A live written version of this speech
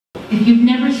If you've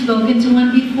never spoken to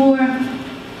one before,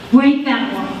 break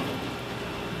that wall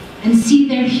and see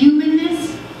their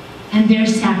humanness and their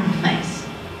sacrifice.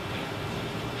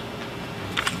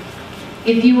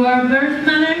 If you are a birth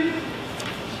mother,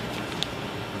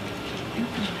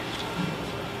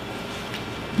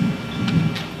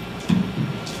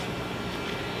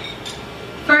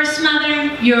 first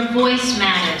mother, your voice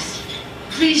matters.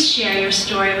 Please share your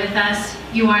story with us.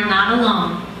 You are not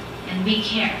alone, and we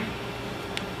care.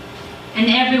 And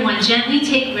everyone, gently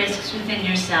take risks within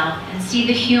yourself and see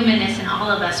the humanness in all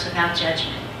of us without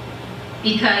judgment.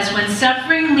 Because when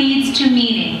suffering leads to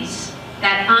meanings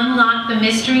that unlock the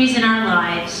mysteries in our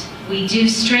lives, we do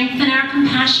strengthen our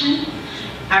compassion,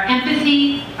 our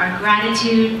empathy, our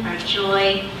gratitude, our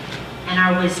joy, and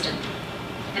our wisdom.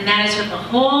 And that is what the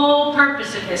whole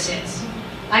purpose of this is.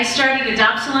 I started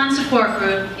Adoptee support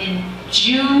group in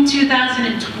June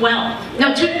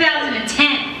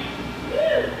 2010.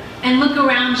 And look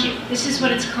around you. This is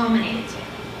what it's culminated to.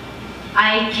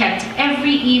 I kept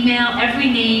every email, every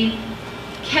name,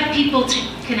 kept people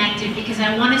connected because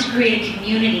I wanted to create a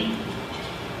community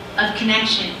of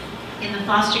connection in the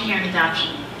foster care and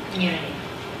adoption community.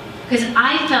 Because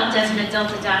I felt as an adult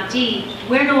adoptee,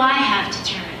 where do I have to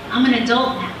turn? I'm an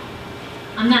adult now.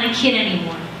 I'm not a kid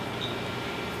anymore.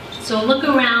 So look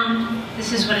around,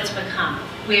 this is what it's become.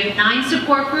 We have 9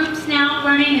 support groups now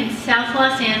running in South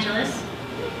Los Angeles.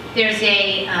 There's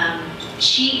a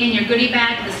sheet in your goodie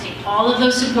bag listing all of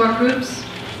those support groups.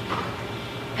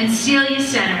 And Celia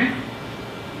Center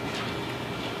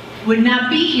would not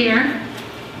be here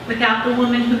without the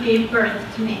woman who gave birth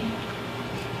to me.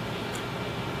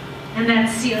 And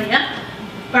that's Celia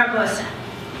Barbosa.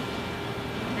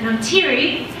 And I'm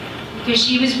teary because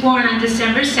she was born on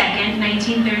December 2nd,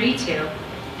 1932,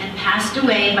 and passed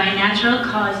away by natural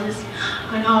causes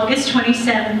on August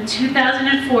 27,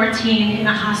 2014 in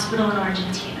a hospital in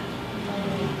Argentina.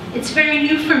 It's very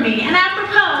new for me, and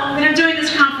apropos that I'm doing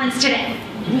this conference today.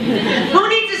 Who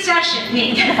needs a session?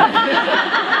 Me.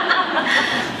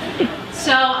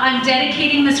 So I'm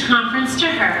dedicating this conference to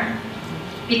her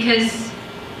because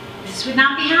this would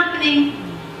not be happening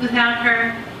without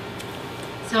her.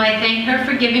 So I thank her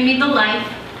for giving me the life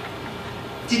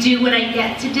to do what I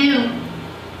get to do.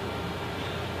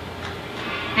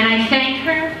 And I thank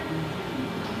her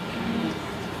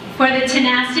for the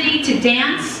tenacity to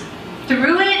dance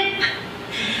through it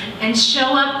and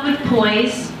show up with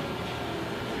poise.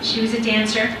 She was a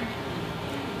dancer.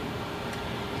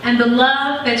 And the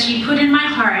love that she put in my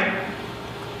heart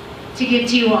to give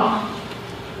to you all.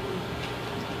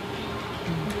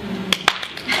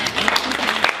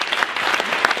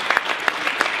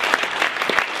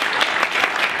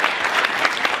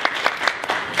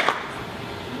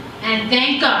 And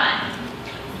thank God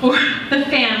for the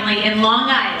family in Long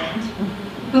Island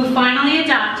who finally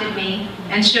adopted me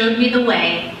and showed me the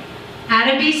way how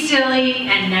to be silly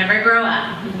and never grow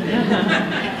up.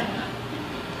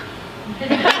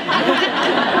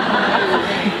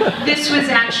 This was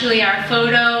actually our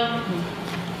photo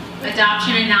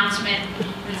adoption announcement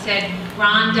that said,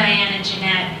 Ron, Diane, and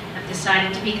Jeanette have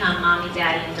decided to become mommy,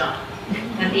 daddy, and daughter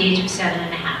at the age of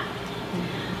 7½.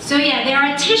 So yeah, there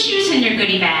are tissues in your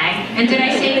goodie bag. And did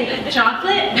I say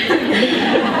chocolate?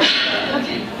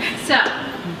 Okay. So,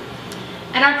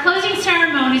 at our closing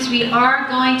ceremonies, we are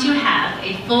going to have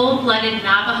a full-blooded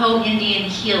Navajo Indian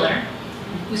healer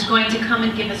who's going to come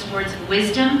and give us words of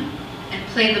wisdom and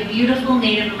play the beautiful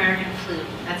Native American flute.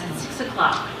 That's at 6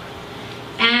 o'clock.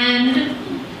 And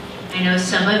I know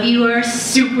some of you are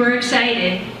super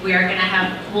excited. We are going to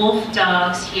have wolf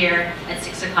dogs here at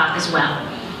 6 o'clock as well,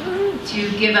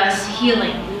 to give us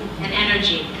healing and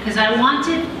energy. Because I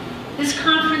wanted, this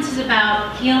conference is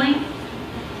about healing.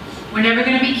 We're never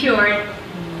going to be cured.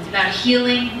 It's about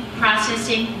healing,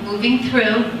 processing, moving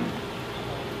through,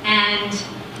 and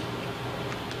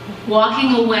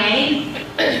walking away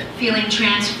feeling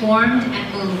transformed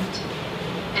and moved.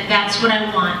 And that's what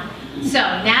I want. So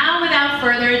now, without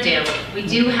further ado, we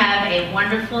do have a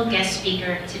wonderful guest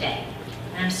speaker today.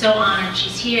 And I'm so honored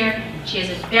she's here. She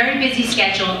has a very busy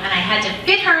schedule, and I had to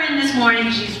fit her in this morning.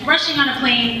 She's rushing on a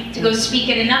plane to go speak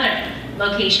at another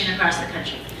location across the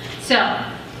country. So,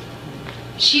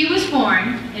 she was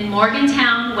born in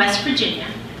Morgantown, West Virginia,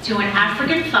 to an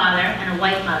African father and a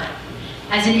white mother.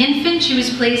 As an infant, she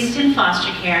was placed in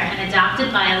foster care and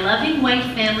adopted by a loving white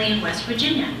family in West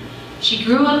Virginia. She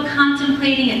grew up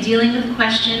contemplating and dealing with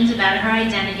questions about her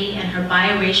identity and her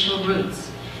biracial roots.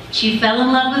 She fell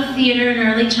in love with theater in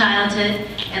early childhood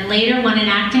and later won an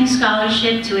acting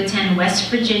scholarship to attend West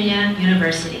Virginia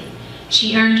University.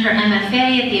 She earned her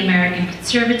M.F.A. at the American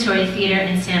Conservatory Theater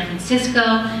in San Francisco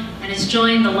and and has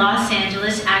joined the Los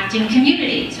Angeles acting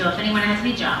community. So if anyone has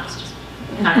any jobs, just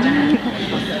talk to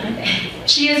her.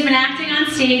 She has been acting on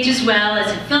stage as well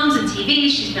as in films and TV.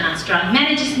 She's been on Strong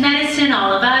Medicine,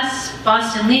 All of Us,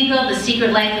 Boston Legal, The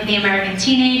Secret Life of the American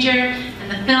Teenager, and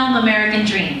the film American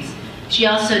Dreams. She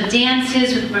also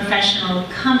dances with a professional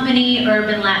company,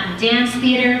 Urban Latin Dance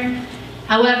Theater.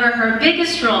 However, her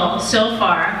biggest role so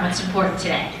far, what's important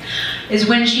today, is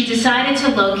when she decided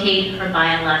to locate her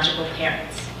biological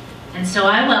parents. And so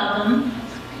I welcome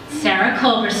Sarah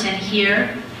Culberson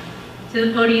here to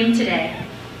the podium today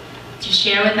to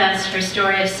share with us her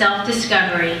story of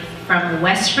self-discovery from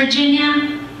West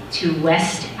Virginia to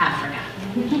West Africa.